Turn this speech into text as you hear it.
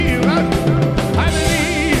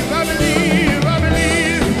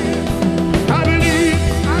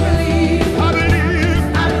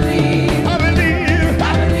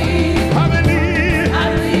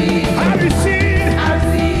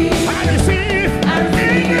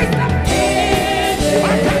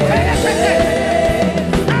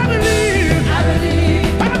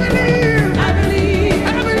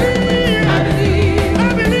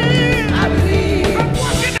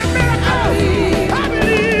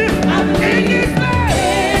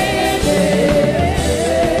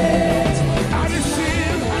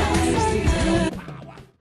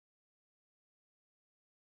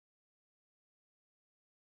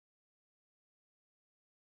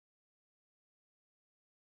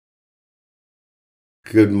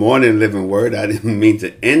Good morning, Living Word. I didn't mean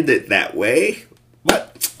to end it that way,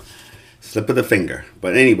 but slip of the finger.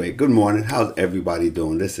 But anyway, good morning. How's everybody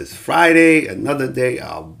doing? This is Friday, another day,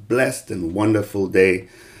 a blessed and wonderful day.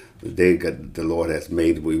 The day that the Lord has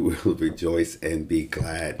made, we will rejoice and be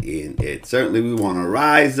glad in it. Certainly, we want to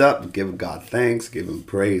rise up, give God thanks, give Him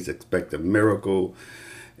praise, expect a miracle.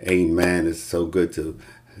 Amen. It's so good to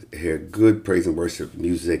hear good praise and worship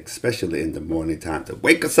music, especially in the morning time, to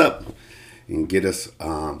wake us up and get us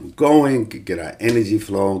going, get our energy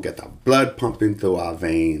flowing, get the blood pumping through our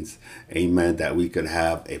veins. Amen. That we could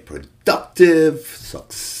have a productive,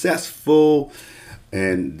 successful,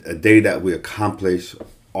 and a day that we accomplish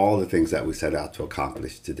all the things that we set out to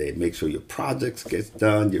accomplish today. Make sure your projects get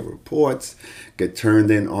done, your reports get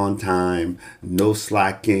turned in on time, no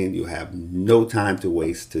slacking. You have no time to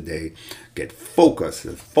waste today. Get focused.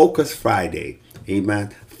 It's Focus Friday. Amen.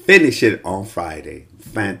 Finish it on Friday.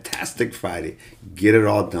 Fantastic Friday. Get it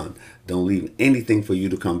all done. Don't leave anything for you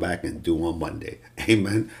to come back and do on Monday.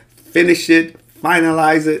 Amen. Finish it,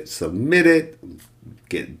 finalize it, submit it,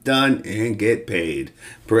 get done and get paid.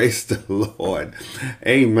 Praise the Lord.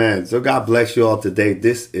 Amen. So God bless you all today.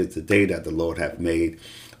 This is the day that the Lord hath made.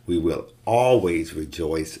 We will always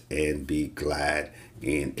rejoice and be glad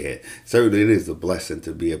in it. Certainly it is a blessing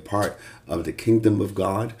to be a part of the kingdom of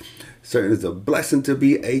God. Certainly it's a blessing to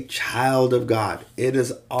be a child of God. It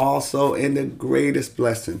is also in the greatest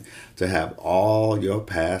blessing to have all your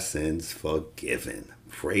past sins forgiven.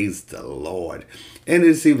 Praise the Lord. And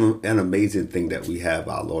it's even an amazing thing that we have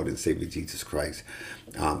our Lord and Savior Jesus Christ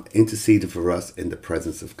interceding for us in the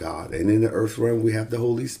presence of God. And in the earth realm, we have the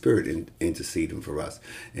Holy Spirit interceding for us.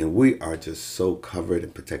 And we are just so covered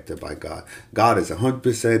and protected by God. God is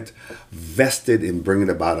 100% vested in bringing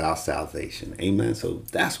about our salvation. Amen. So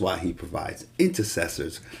that's why He provides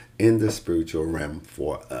intercessors in the spiritual realm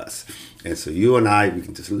for us. And so you and I, we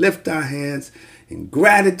can just lift our hands in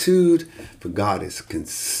gratitude for God is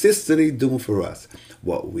consistently doing for us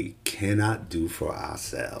what we cannot do for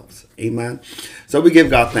ourselves. Amen. So we give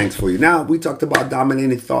God thanks for you. Now, we talked about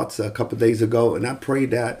dominating thoughts a couple of days ago, and I pray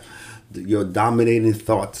that your dominating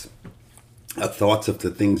thoughts are thoughts of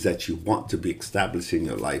the things that you want to be established in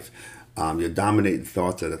your life. Your dominating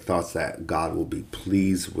thoughts are the thoughts that God will be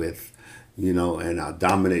pleased with, and our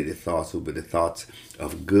dominated thoughts will be the thoughts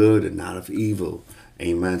of good and not of evil.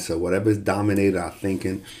 Amen. So whatever is dominated our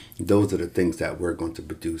thinking, those are the things that we're going to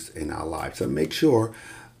produce in our lives. So make sure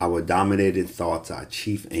our dominated thoughts, our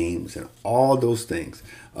chief aims, and all those things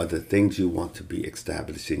are the things you want to be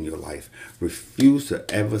established in your life. Refuse to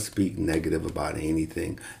ever speak negative about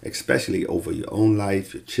anything, especially over your own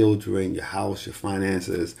life, your children, your house, your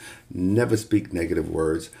finances. Never speak negative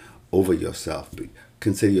words over yourself.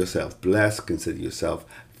 Consider yourself blessed. Consider yourself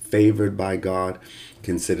favored by God.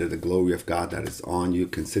 Consider the glory of God that is on you.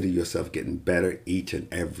 Consider yourself getting better each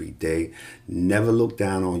and every day. Never look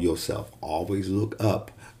down on yourself. Always look up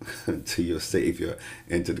to your Savior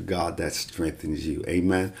and to the God that strengthens you.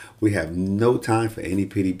 Amen. We have no time for any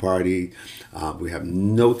pity party. We have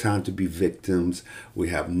no time to be victims. We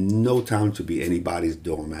have no time to be anybody's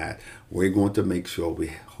doormat. We're going to make sure we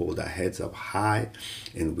hold our heads up high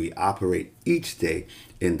and we operate each day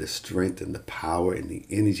in the strength and the power and the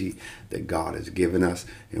energy that God has given us.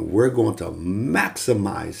 And we're going to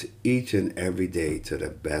maximize each and every day to the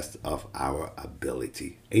best of our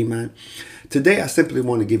ability. Amen. Today, I simply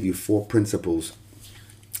want to give you 4 principles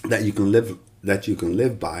that you can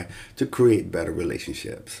live by to create better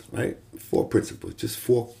relationships, right? 4 principles, just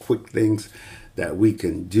 4 quick things that we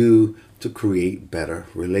can do to create better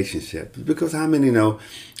relationships. Because how many know,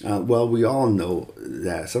 we all know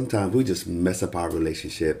that sometimes we just mess up our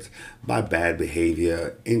relationships by bad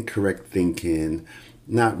behavior, incorrect thinking,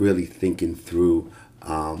 not really thinking through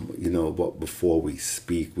but before we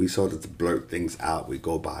speak, we sort of blurt things out. We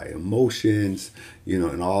go by emotions,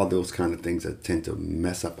 and all those kind of things that tend to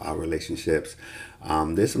mess up our relationships.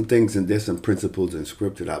 There's some things and there's some principles in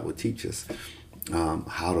scripture that will teach us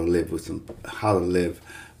how to live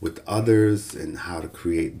with others and how to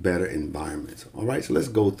create better environments. All right, so let's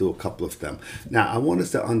go through a couple of them. Now, I want us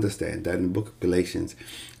to understand that in the book of Galatians,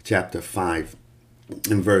 chapter 5,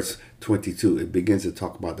 in verse 22, it begins to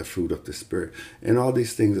talk about the fruit of the Spirit. And all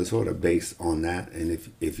these things are sort of based on that. And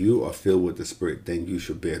if you are filled with the Spirit, then you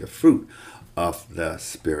should bear the fruit of the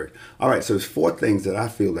Spirit. All right, so there's 4 things that I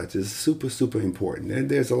feel that is super, super important. And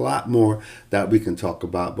there's a lot more that we can talk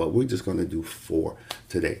about, but we're just going to do 4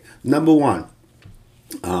 today. Number 1,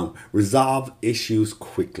 resolve issues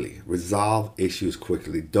quickly. Resolve issues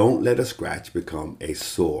quickly. Don't let a scratch become a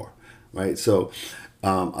sore, right? So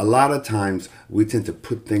A lot of times we tend to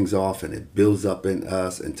put things off and it builds up in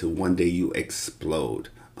us until one day you explode,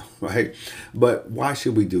 right? But why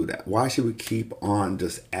should we do that? Why should we keep on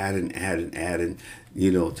just adding,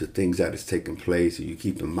 to things that is taking place? You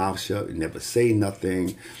keep your mouth shut, you never say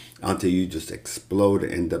nothing until you just explode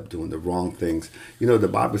and end up doing the wrong things. The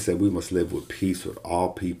Bible said we must live with peace with all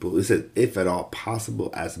people. It said, if at all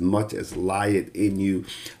possible, as much as lieth in you,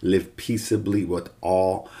 live peaceably with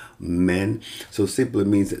all men. So simply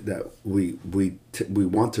means that we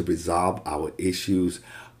want to resolve our issues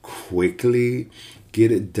quickly,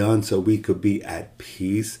 get it done so we could be at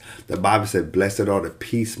peace. The Bible said, blessed are the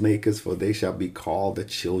peacemakers, for they shall be called the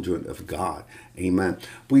children of God. Amen.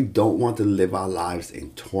 We don't want to live our lives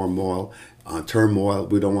in turmoil.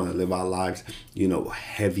 We don't want to live our lives,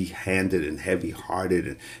 heavy-handed and heavy-hearted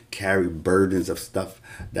and carry burdens of stuff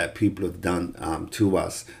that people have done to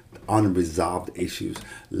us, unresolved issues.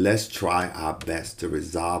 Let's try our best to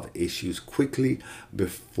resolve issues quickly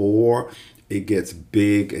before it gets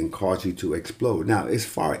big and cause you to explode. Now, it's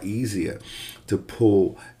far easier to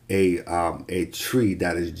pull a tree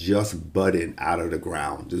that is just budding out of the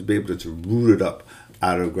ground. Just be able to root it up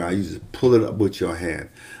out of the ground. You just pull it up with your hand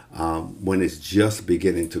when it's just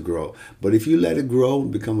beginning to grow. But if you let it grow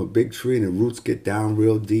and become a big tree and the roots get down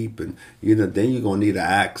real deep, and then you're gonna need an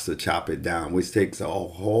axe to chop it down, which takes a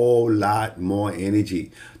whole lot more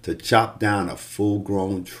energy to chop down a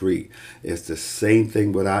full-grown tree. It's the same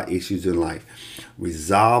thing with our issues in life.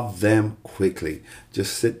 Resolve them quickly.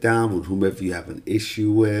 Just sit down with whomever you have an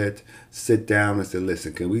issue with. Sit down and say,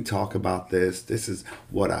 listen, can we talk about this? This is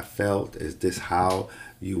what I felt. Is this how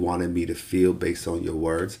you wanted me to feel based on your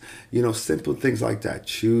words? Simple things like that.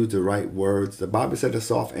 Choose the right words. The Bible said a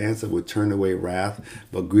soft answer would turn away wrath,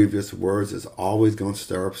 but grievous words is always going to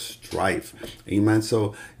stir up strife. Amen.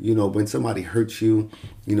 So, when somebody hurts you,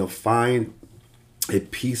 find a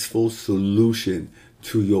peaceful solution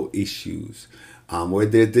to your issues. Where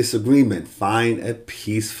there's disagreement, find a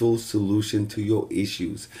peaceful solution to your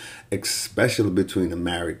issues, especially between a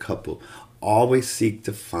married couple. Always seek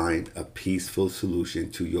to find a peaceful solution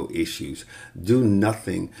to your issues. Do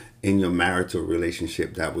nothing in your marital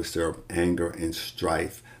relationship that will stir up anger and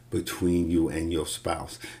strife between you and your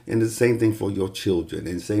spouse. And the same thing for your children,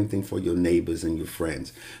 and the same thing for your neighbors and your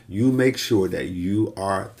friends. You make sure that you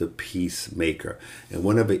are the peacemaker. And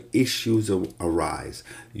whenever issues arise,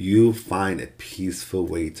 you find a peaceful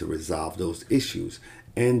way to resolve those issues.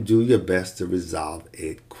 And do your best to resolve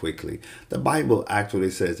it quickly. The Bible actually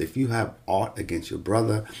says if you have aught against your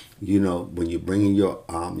brother, when you're bringing your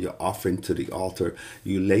offering to the altar,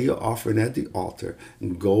 you lay your offering at the altar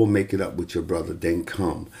and go make it up with your brother. Then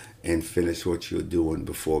come and finish what you're doing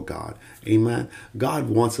before God. Amen. God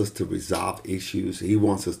wants us to resolve issues. He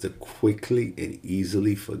wants us to quickly and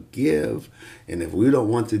easily forgive. And if we don't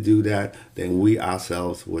want to do that, then we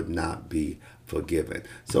ourselves would not be forgiven.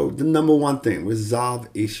 So the number one thing, resolve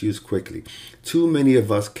issues quickly. Too many of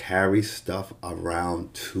us carry stuff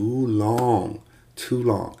around too long,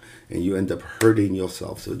 and you end up hurting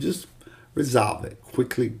yourself. So just resolve it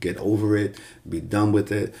quickly, get over it, be done with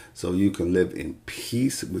it, so you can live in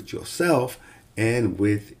peace with yourself and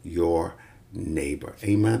with your neighbor.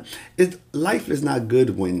 Amen. Life is not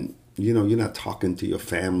good when you're not talking to your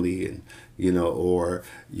family, and or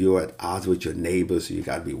you're at odds with your neighbors, so you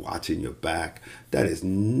got to be watching your back. That is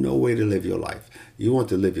no way to live your life. You want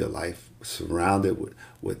to live your life surrounded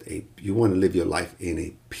you want to live your life in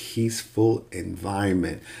a peaceful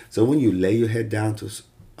environment. So when you lay your head down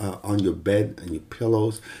on your bed and your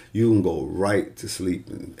pillows, you can go right to sleep,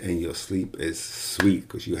 and your sleep is sweet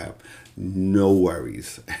because you have no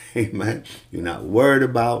worries. Amen. You're not worried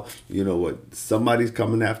about, what somebody's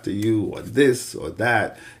coming after you or this or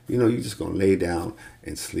that. You're just going to lay down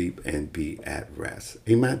and sleep and be at rest.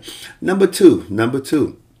 Amen. Number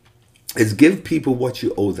two is give people what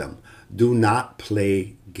you owe them. Do not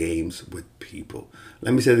play games with people.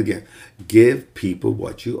 Let me say it again. Give people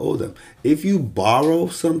what you owe them. If you borrow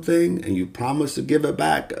something and you promise to give it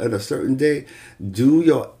back at a certain day, do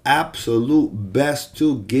your absolute best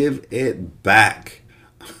to give it back.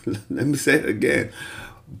 Let me say it again.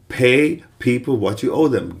 Pay people what you owe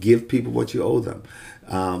them. Give people what you owe them.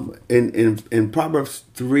 In Proverbs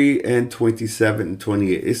 3 and 27 and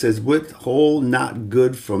 28, it says, withhold not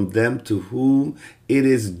good from them to whom it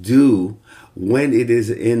is due, when it is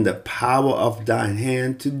in the power of thine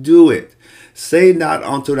hand to do it. Say not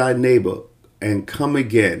unto thy neighbor, and come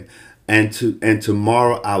again, and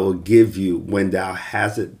tomorrow I will give you when thou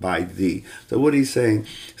hast it by thee. So what he's saying,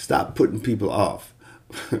 stop putting people off.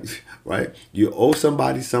 Right? You owe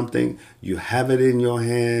somebody something, you have it in your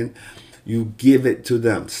hand. You give it to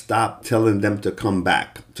them. Stop telling them to come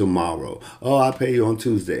back tomorrow. Oh, I'll pay you on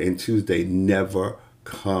Tuesday. And Tuesday never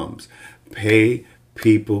comes. Pay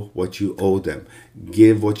people what you owe them.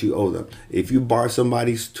 Give what you owe them. If you borrow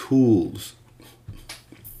somebody's tools,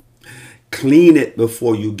 clean it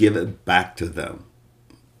before you give it back to them.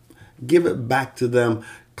 Give it back to them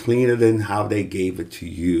cleaner than how they gave it to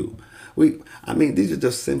you. These are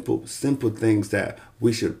just simple things that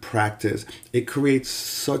we should practice. It creates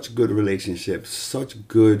such good relationships, such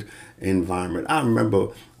good environment. I remember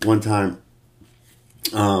one time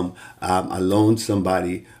I loaned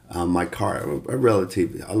somebody my car, a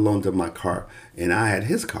relative. I loaned him my car, and I had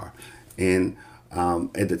his car. And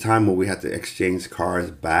at the time when we had to exchange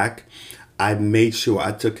cars back, I made sure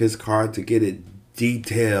I took his car to get it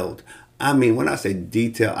detailed. When I say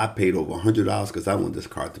detail, I paid over $100 because I want this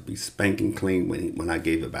car to be spanking clean when I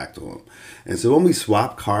gave it back to him. And so when we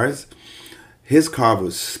swapped cars, his car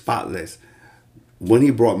was spotless. When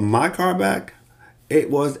he brought my car back,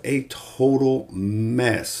 it was a total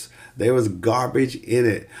mess. There was garbage in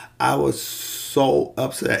it. I was so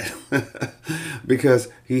upset because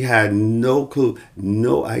he had no clue,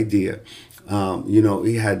 no idea.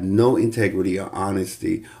 He had no integrity or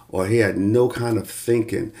honesty, or he had no kind of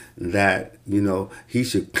thinking that, he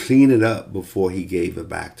should clean it up before he gave it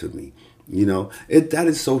back to me. That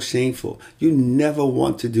is so shameful. You never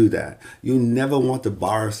want to do that. You never want to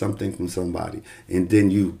borrow something from somebody and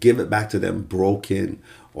then you give it back to them broken,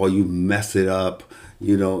 or you mess it up,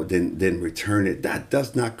 then return it. That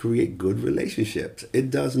does not create good relationships. It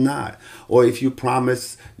does not. Or if you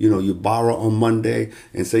promise, you borrow on Monday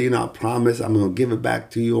and say, I promise I'm going to give it back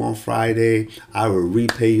to you on Friday. I will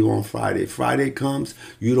repay you on Friday. Friday comes,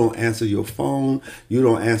 you don't answer your phone. You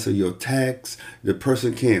don't answer your text. The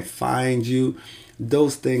person can't find you.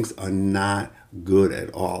 Those things are not good at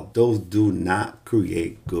all. Those do not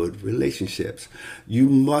create good relationships. You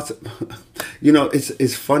must,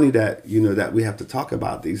 it's funny that, that we have to talk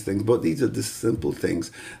about these things, but these are the simple things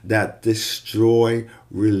that destroy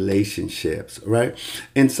relationships, right?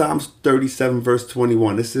 In Psalms 37, verse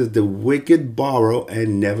 21, it says, the wicked borrow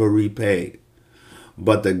and never repay,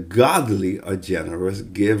 but the godly are generous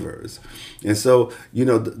givers. And so,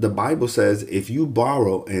 the Bible says if you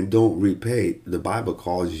borrow and don't repay, the Bible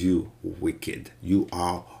calls you wicked. You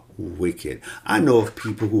are wicked. I know of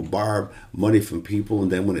people who borrow money from people,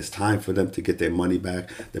 and then when it's time for them to get their money back,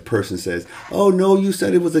 the person says, oh, no, you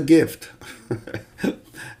said it was a gift.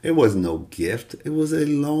 It was no gift. It was a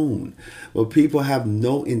loan. Well, people have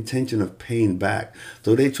no intention of paying back,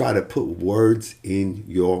 so they try to put words in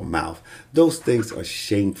your mouth. Those things are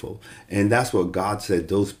shameful, and that's what God said.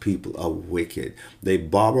 Those people are wicked. They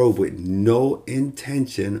borrow with no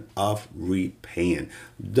intention of repaying.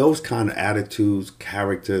 Those kind of attitudes,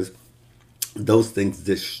 characters, those things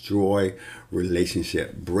destroy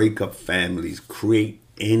relationship, break up families, create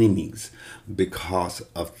enemies because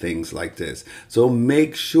of things like this. So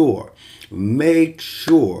make sure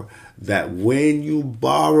that when you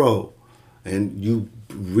borrow and you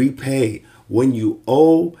repay, when you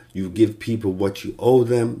owe, you give people what you owe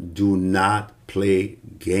them. Do not play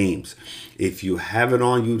games. If you have it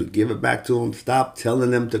on you to give it back to them, stop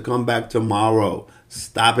telling them to come back tomorrow.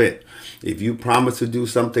 Stop it. If you promise to do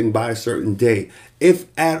something by a certain day, if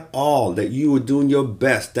at all that you are doing your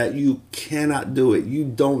best, that you cannot do it, you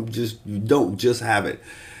don't just have it.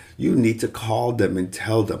 You need to call them and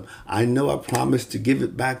tell them, I know I promised to give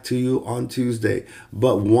it back to you on Tuesday,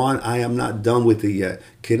 but one, I am not done with it yet.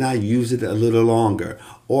 Can I use it a little longer?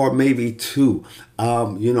 Or maybe two, I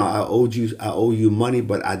owe you money,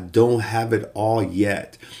 but I don't have it all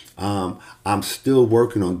yet. I'm still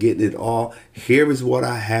working on getting it all. Here is what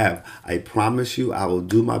I have. I promise you I will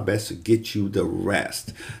do my best to get you the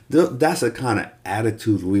rest. That's the kind of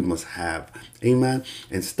attitude we must have. Amen.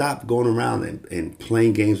 And stop going around and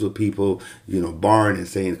playing games with people, borrowing and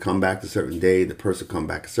saying come back a certain day. The person come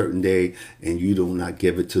back a certain day and you do not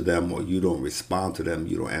give it to them, or you don't respond to them.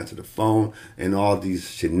 You don't answer the phone, and all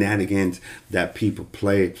these shenanigans that people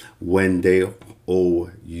play when they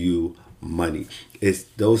owe you money.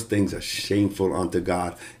 Those things are shameful unto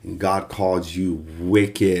God, and God calls you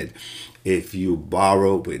wicked if you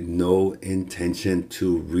borrow with no intention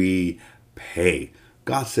to repay.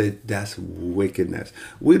 God said that's wickedness.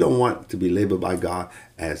 We don't want to be labeled by God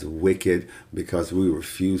as wicked because we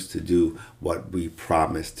refuse to do what we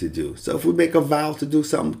promised to do. So if we make a vow to do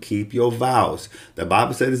something, keep your vows. The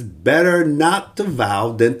Bible said it's better not to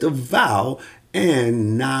vow than to vow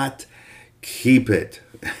and not keep it.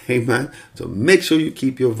 Amen. So make sure you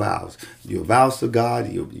keep your vows to God,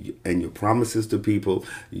 and your promises to people.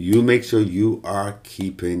 You make sure you are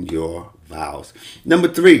keeping your vows. Number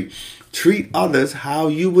 3, Treat others how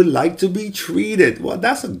you would like to be treated. Well,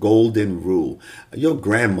 that's a golden rule. Your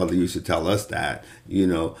grandmother used to tell us that.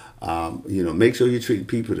 Make sure you treat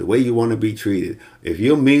people the way you want to be treated. If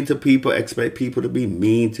you're mean to people, expect people to be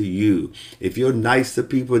mean to you. If you're nice to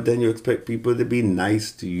people, then you expect people to be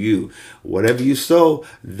nice to you. Whatever you sow,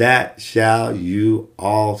 that shall you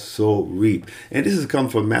also reap. And this has come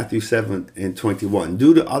from Matthew 7:21.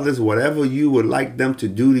 Do to others whatever you would like them to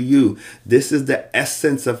do to you. This is the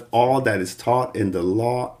essence of all that is taught in the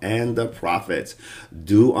law and the prophets.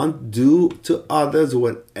 Do to others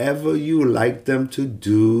whatever you like them to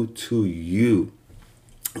do to you.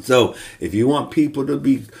 So if you want people to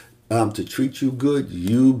be to treat you good,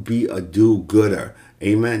 you be a do-gooder.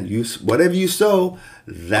 Amen. Whatever you sow,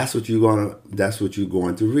 that's what you're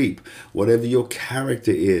going to reap. Whatever your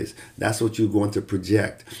character is, that's what you're going to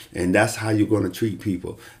project, and that's how you're going to treat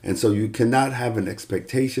people. And so you cannot have an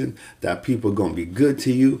expectation that people are going to be good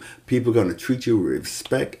to you. People are going to treat you with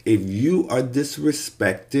respect. If you are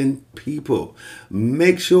disrespecting people,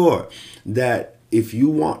 make sure that if you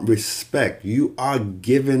want respect, you are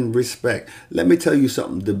given respect. Let me tell you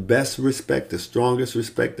something. The best respect, the strongest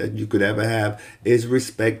respect that you could ever have is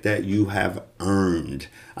respect that you have earned.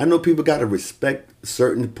 I know people got to respect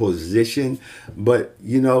certain position, but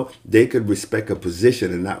they could respect a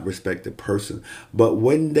position and not respect a person. But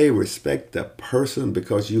when they respect the person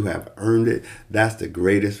because you have earned it, that's the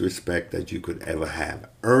greatest respect that you could ever have.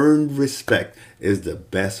 Earned respect is the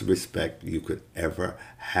best respect you could ever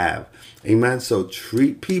have. Amen. So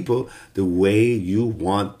treat people the way you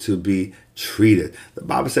want to be treated. The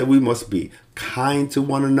Bible said we must be kind to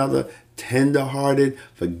one another, tender-hearted,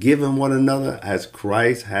 forgiving one another as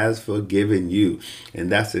Christ has forgiven you.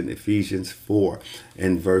 And that's in Ephesians 4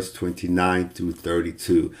 and verse 29 through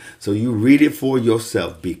 32. So you read it for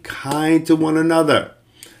yourself. Be kind to one another,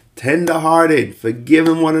 tender-hearted,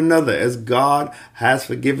 forgiving one another as God has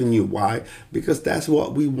forgiven you. Why? Because that's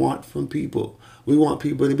what we want from people. We want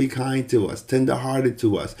people to be kind to us, tender-hearted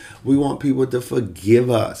to us. We want people to forgive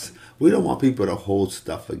us. We don't want people to hold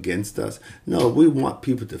stuff against us. No, we want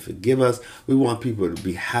people to forgive us. We want people to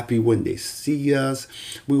be happy when they see us.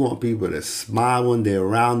 We want people to smile when they're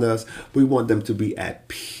around us. We want them to be at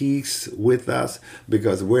peace with us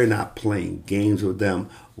because we're not playing games with them.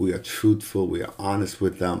 We are truthful, we are honest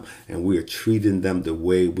with them, and we are treating them the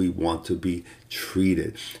way we want to be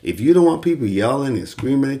treated. If you don't want people yelling and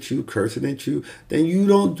screaming at you, cursing at you, then you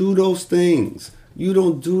don't do those things. You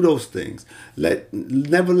don't do those things.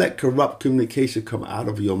 Never let corrupt communication come out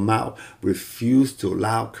of your mouth. Refuse to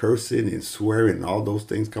allow cursing and swearing and all those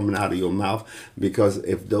things coming out of your mouth, because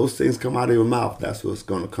if those things come out of your mouth, that's what's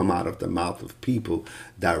going to come out of the mouth of people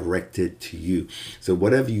directed to you. So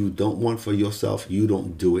whatever you don't want for yourself, you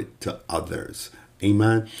don't do it to others.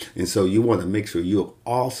 Amen. And so you want to make sure you're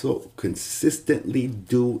also consistently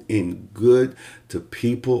doing good to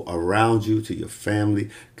people around you, to your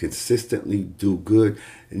family. Consistently do good.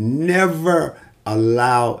 Never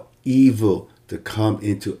allow evil to come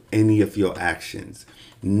into any of your actions.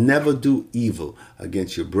 Never do evil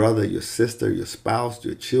against your brother, your sister, your spouse,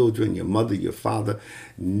 your children, your mother, your father.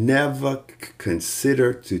 Never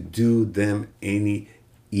consider to do them any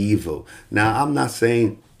evil. Now, I'm not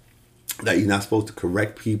saying that you're not supposed to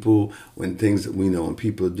correct people when when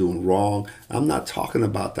people are doing wrong. I'm not talking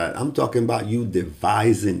about that. I'm talking about you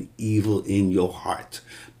devising evil in your heart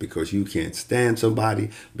because you can't stand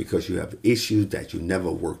somebody, because you have issues that you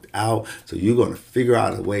never worked out. So you're going to figure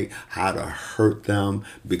out a way how to hurt them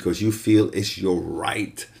because you feel it's your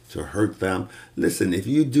right to hurt them. Listen, if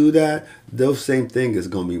you do that, those same thing is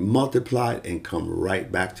going to be multiplied and come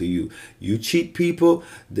right back to you. You cheat people,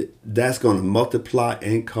 that's going to multiply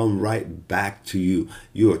and come right back to you.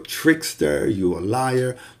 You're a trickster, you're a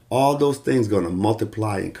liar. All those things going to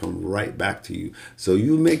multiply and come right back to you. So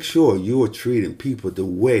you make sure you are treating people the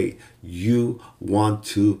way you want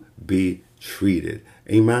to be treated.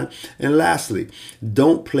 Amen. And lastly,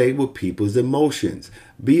 don't play with people's emotions.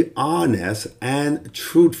 Be honest and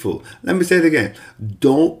truthful. Let me say it again.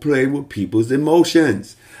 Don't play with people's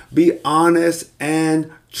emotions. Be honest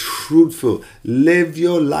and truthful. Live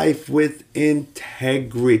your life with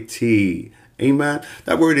integrity. Amen.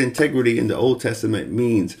 That word integrity in the Old Testament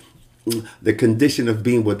means the condition of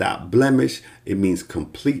being without blemish. It means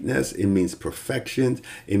completeness. It means perfection.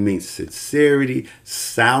 It means sincerity,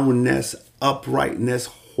 soundness, uprightness,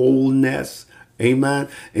 wholeness. Amen.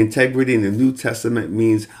 Integrity in the New Testament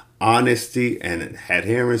means honesty and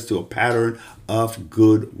adherence to a pattern of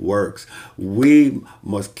good works. We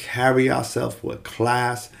must carry ourselves with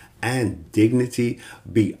class and dignity.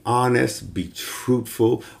 Be honest, be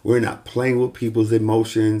truthful. We're not playing with people's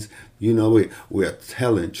emotions. We're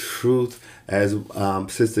telling truth. As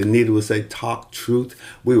Sister Nita would say, talk truth.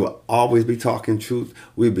 We will always be talking truth.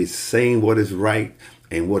 We'll be saying what is right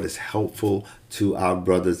and what is helpful to our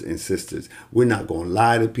brothers and sisters. We're not going to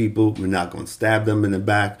lie to people. We're not going to stab them in the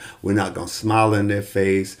back. We're not going to smile in their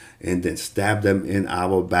face and then stab them in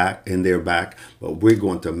their back. But we're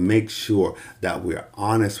going to make sure that we're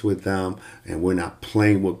honest with them and we're not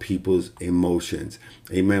playing with people's emotions.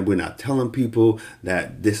 Amen. We're not telling people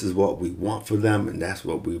that this is what we want for them and that's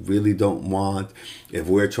what we really don't want. If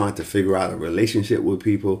we're trying to figure out a relationship with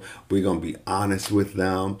people, we're going to be honest with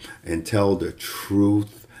them and tell the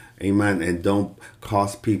truth. Amen. And don't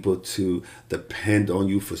cause people to depend on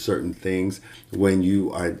you for certain things when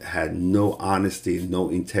you had no honesty, no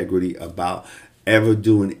integrity about ever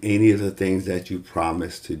doing any of the things that you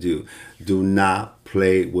promised to do. Do not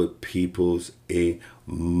play with people's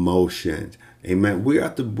emotions. Amen. We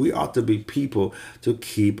ought to be people to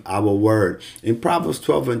keep our word. In Proverbs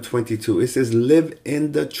 12:22, it says, live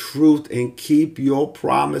in the truth and keep your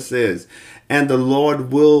promises, and the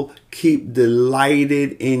Lord will keep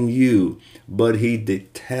delighted in you, but he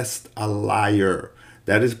detests a liar.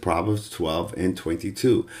 That is Proverbs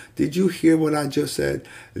 12:22. Did you hear what I just said?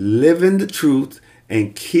 Live in the truth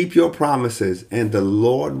and keep your promises, and the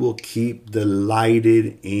Lord will keep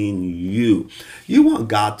delighted in you. You want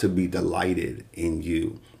God to be delighted in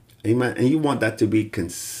you. Amen. And you want that to be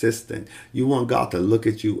consistent. You want God to look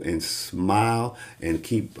at you and smile and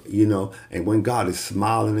keep, and when God is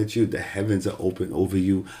smiling at you, the heavens are open over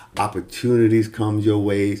you. Opportunities come your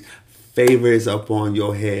ways. Favor is up on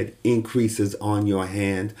your head, increases on your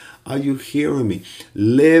hand. Are you hearing me?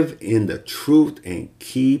 Live in the truth and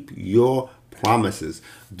keep your promises.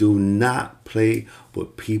 Do not play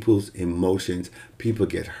with people's emotions. People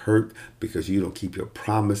get hurt because you don't keep your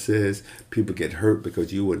promises. People get hurt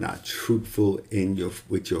because you were not truthful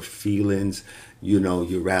with your feelings.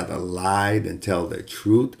 You rather lie than tell the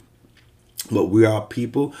truth. But we are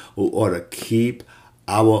people who ought to keep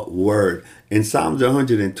our word. In Psalms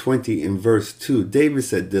 120 in verse 2, David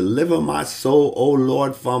said, deliver my soul, O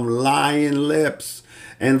Lord, from lying lips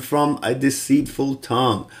and from a deceitful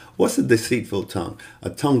tongue. What's a deceitful tongue?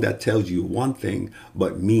 A tongue that tells you one thing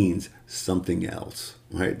but means something else,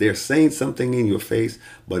 right? They're saying something in your face,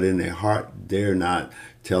 but in their heart, they're not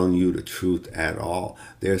telling you the truth at all.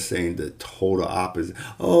 They're saying the total opposite.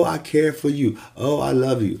 Oh, I care for you. Oh, I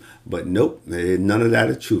love you. But nope, none of that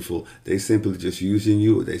is truthful. They simply just using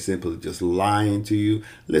you. They simply just lying to you.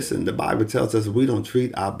 Listen, the Bible tells us we don't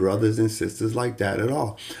treat our brothers and sisters like that at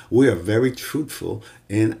all. We are very truthful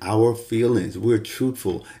in our feelings. We're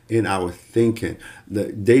truthful in our thinking.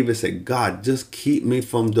 David said, God, just keep me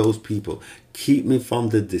from those people. Keep me from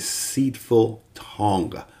the deceitful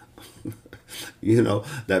tongue.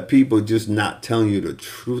 That people just not telling you the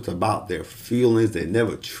truth about their feelings. They're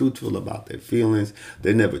never truthful about their feelings.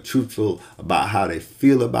 They're never truthful about how they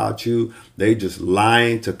feel about you. They just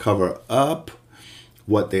lying to cover up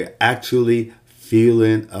what they're actually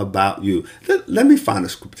feeling about you. Let me find a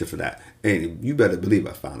scripture for that. And you better believe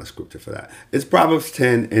I found a scripture for that. It's Proverbs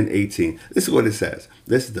 10:18. This is what it says.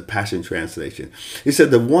 This is the Passion Translation. It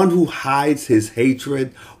said, the one who hides his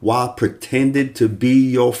hatred while pretending to be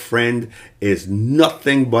your friend is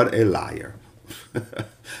nothing but a liar.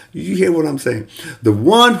 You hear what I'm saying? The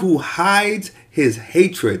one who hides his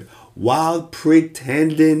hatred while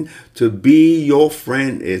pretending to be your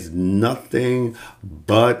friend is nothing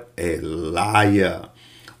but a liar.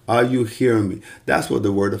 Are you hearing me? That's what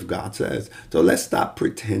the word of God says. So let's stop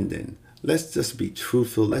pretending. Let's just be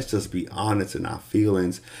truthful. Let's just be honest in our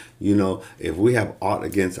feelings. If we have aught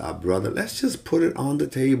against our brother, let's just put it on the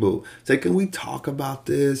table. Say, can we talk about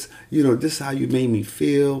this? This is how you made me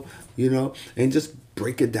feel, and just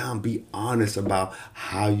break it down. Be honest about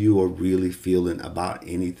how you are really feeling about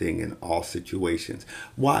anything in all situations.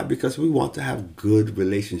 Why? Because we want to have good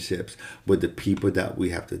relationships with the people that we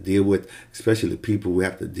have to deal with, especially the people we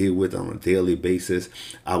have to deal with on a daily basis,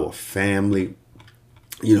 our family,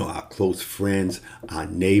 our close friends, our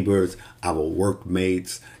neighbors, our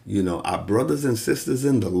workmates, our brothers and sisters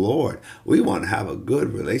in the Lord. We want to have a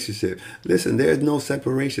good relationship. Listen, there's no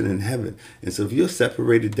separation in heaven. And so if you're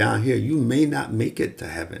separated down here, you may not make it to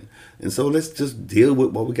heaven. And so let's just deal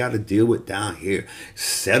with what we got to deal with down here.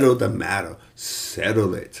 Settle the matter.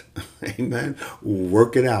 Settle it. Amen.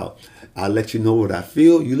 Work it out. I let you know what I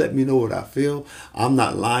feel. You let me know what I feel. I'm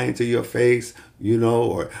not lying to your face,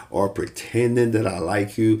 or pretending that I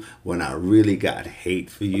like you when I really got hate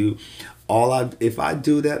for you. If I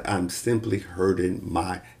do that, I'm simply hurting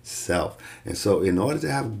myself. And so in order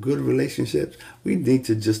to have good relationships, we need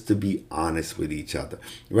to be honest with each other,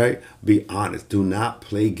 right? Be honest. Do not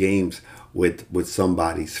play games with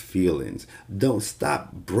somebody's feelings. Don't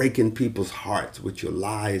stop breaking people's hearts with your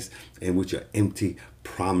lies and with your empty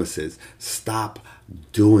promises. Stop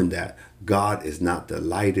doing that. God is not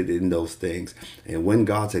delighted in those things. And when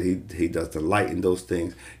God said he does delight in those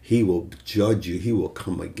things, he will judge you. He will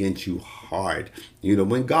come against you hard.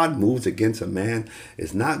 When God moves against a man,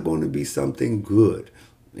 it's not going to be something good.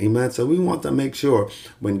 Amen. So we want to make sure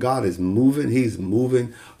when God is moving, he's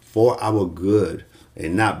moving for our good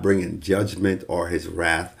and not bringing judgment or his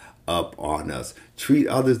wrath up on us. Treat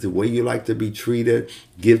others the way you like to be treated.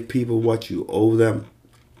 Give people what you owe them.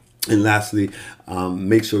 And lastly,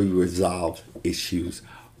 make sure you resolve issues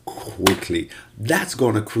quickly. That's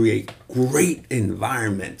going to create great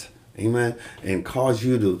environment, amen, and cause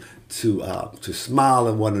you to smile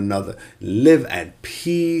at one another, live at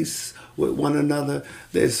peace with one another.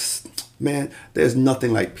 There's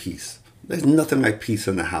nothing like peace. There's nothing like peace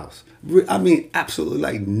in the house. I mean, absolutely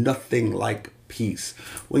like nothing like peace.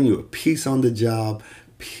 When you're at peace on the job,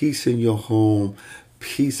 peace in your home,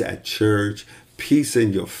 peace at church, peace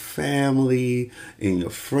in your family, in your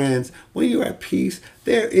friends. When you're at peace,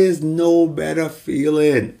 there is no better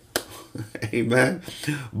feeling. Amen.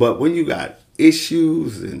 But when you got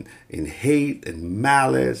issues and hate and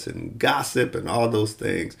malice and gossip and all those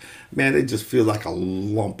things, man, it just feels like a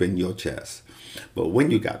lump in your chest. But when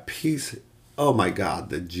you got peace, oh my God,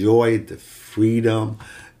 the joy, the freedom,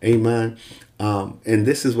 amen. And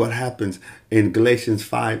this is what happens in Galatians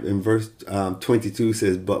 5 in verse 22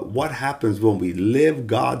 says, but what happens when we live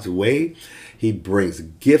God's way? He brings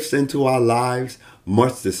gifts into our lives,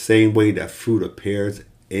 much the same way that fruit appears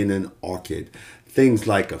in an orchid. Things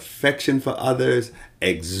like affection for others,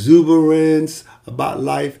 exuberance about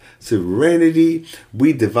life, serenity.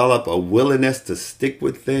 We develop a willingness to stick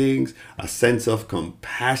with things, a sense of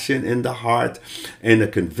compassion in the heart, and a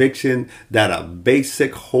conviction that a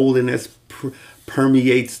basic holiness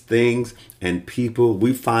permeates things and people.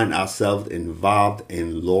 We find ourselves involved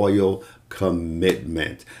in loyal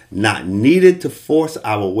commitment, not needed to force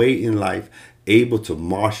our way in life, able to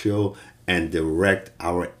marshal and direct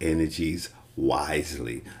our energies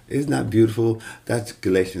wisely. Isn't that beautiful? That's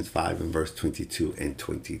Galatians 5 and verse 22 and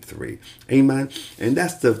 23. Amen. And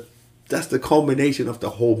that's the culmination of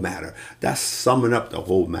the whole matter. That's summing up the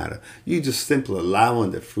whole matter. You just simply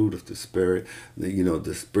allowing the fruit of the Spirit,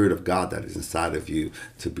 the Spirit of God that is inside of you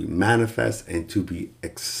to be manifest and to be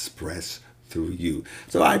expressed through you.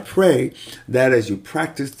 So I pray that as you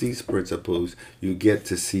practice these principles, you get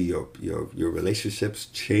to see your relationships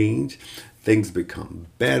change. Things become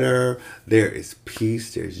better. There is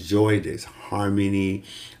peace, there's joy, there's harmony.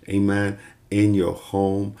 Amen. In your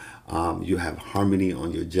home, you have harmony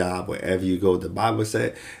on your job, wherever you go. The Bible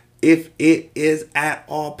said, if it is at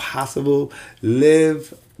all possible,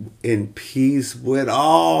 live in peace with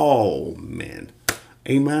all men.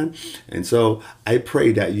 Amen. And so I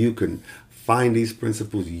pray that you can find these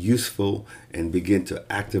principles useful and begin to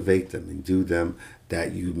activate them and do them,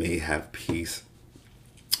 that you may have peace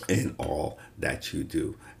in all that you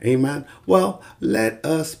do. Amen. Well, let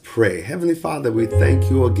us pray. Heavenly Father, we thank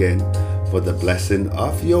you again for the blessing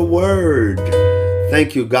of your word.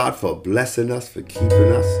 Thank you, God, for blessing us, for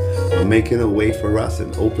keeping us, for making a way for us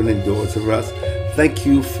and opening doors for us. Thank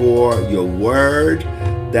you for your word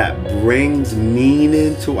that brings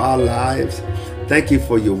meaning to our lives. Thank you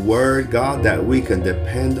for your word, God, that we can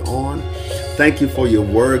depend on. Thank you for your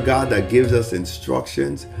word, God, that gives us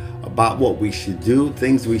instructions about what we should do,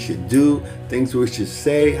 things we should do, things we should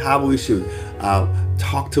say, how we should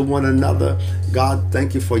talk to one another. God,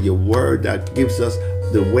 thank you for your word that gives us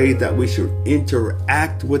the way that we should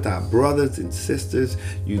interact with our brothers and sisters.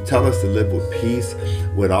 You tell us to live with peace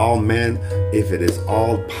with all men. If it is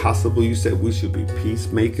all possible, you said we should be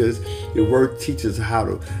peacemakers. Your word teaches how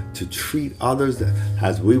to treat others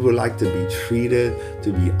as we would like to be treated,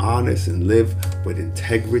 to be honest and live with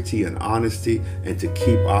integrity and honesty, and to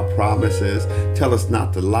keep our promises. Tell us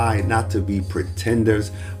not to lie, not to be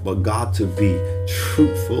pretenders, but God, to be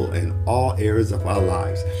truthful in all areas of our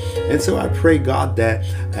lives. And so I pray, God, that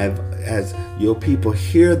as your people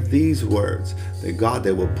hear these words, that God,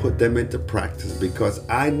 they will put them into practice, because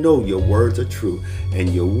I know your words are true and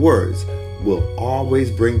your words will always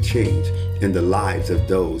bring change in the lives of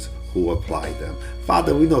those who apply them.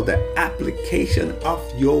 Father, we know that application of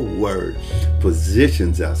your word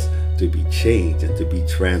positions us to be changed and to be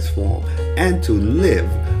transformed and to live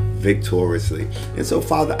victoriously. And so,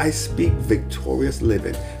 Father, I speak victorious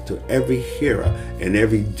living to every hearer and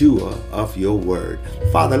every doer of your word.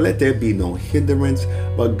 Father, let there be no hindrance,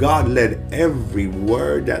 but God, let every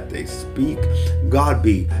word that they speak, God,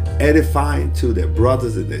 be edifying to their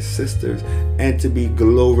brothers and their sisters and to be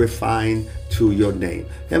glorifying to your name.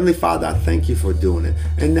 Heavenly Father, I thank you for doing it.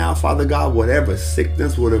 And now, Father God, whatever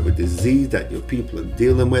sickness, whatever disease that your people are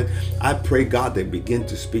dealing with, I pray, God, they begin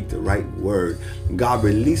to speak the right word. God,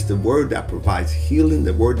 release the word that provides healing,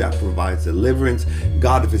 the word that provides deliverance.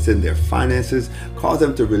 God, if it's in their finances, cause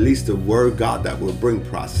them to release the word, God, that will bring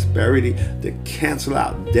prosperity, to cancel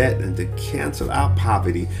out debt and to cancel out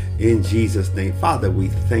poverty in Jesus' name. Father, we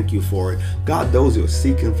thank you for it. God, those who are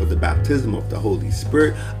seeking for the baptism of the Holy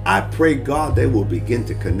Spirit, I pray, God, they will begin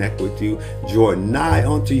to connect with you, draw nigh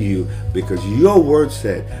unto you, because your word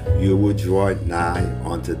said you will draw nigh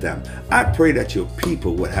unto them. I pray that your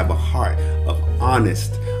people would have a heart of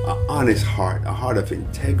an honest heart, a heart of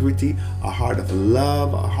integrity, a heart of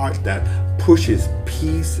love, a heart that pushes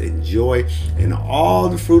peace and joy and all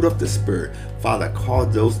the fruit of the Spirit. Father,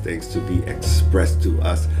 cause those things to be expressed to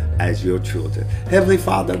us as your children. Heavenly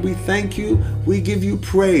Father, we thank you, we give you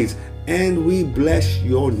praise, and we bless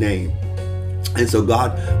your name. And so,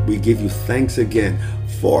 God, we give you thanks again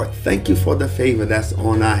thank you for the favor that's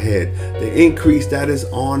on our head, the increase that is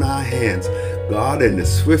on our hands, God, and the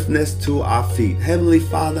swiftness to our feet. Heavenly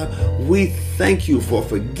Father, we thank you for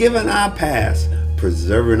forgiving our past,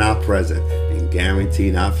 preserving our present, and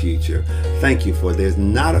guaranteeing our future. Thank you for there's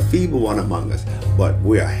not a feeble one among us, but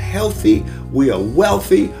we are healthy, we are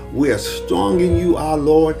wealthy, we are strong in you, our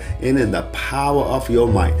Lord, and in the power of your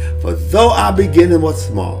might. For though our beginning was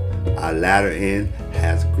small, our latter end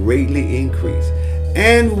has greatly increased.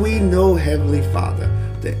 And we know, Heavenly Father,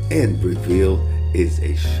 the end revealed is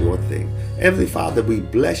a sure thing. Heavenly Father, we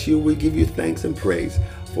bless you. We give you thanks and praise.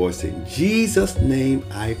 For it's in Jesus' name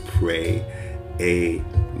I pray.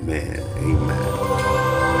 Amen. Amen.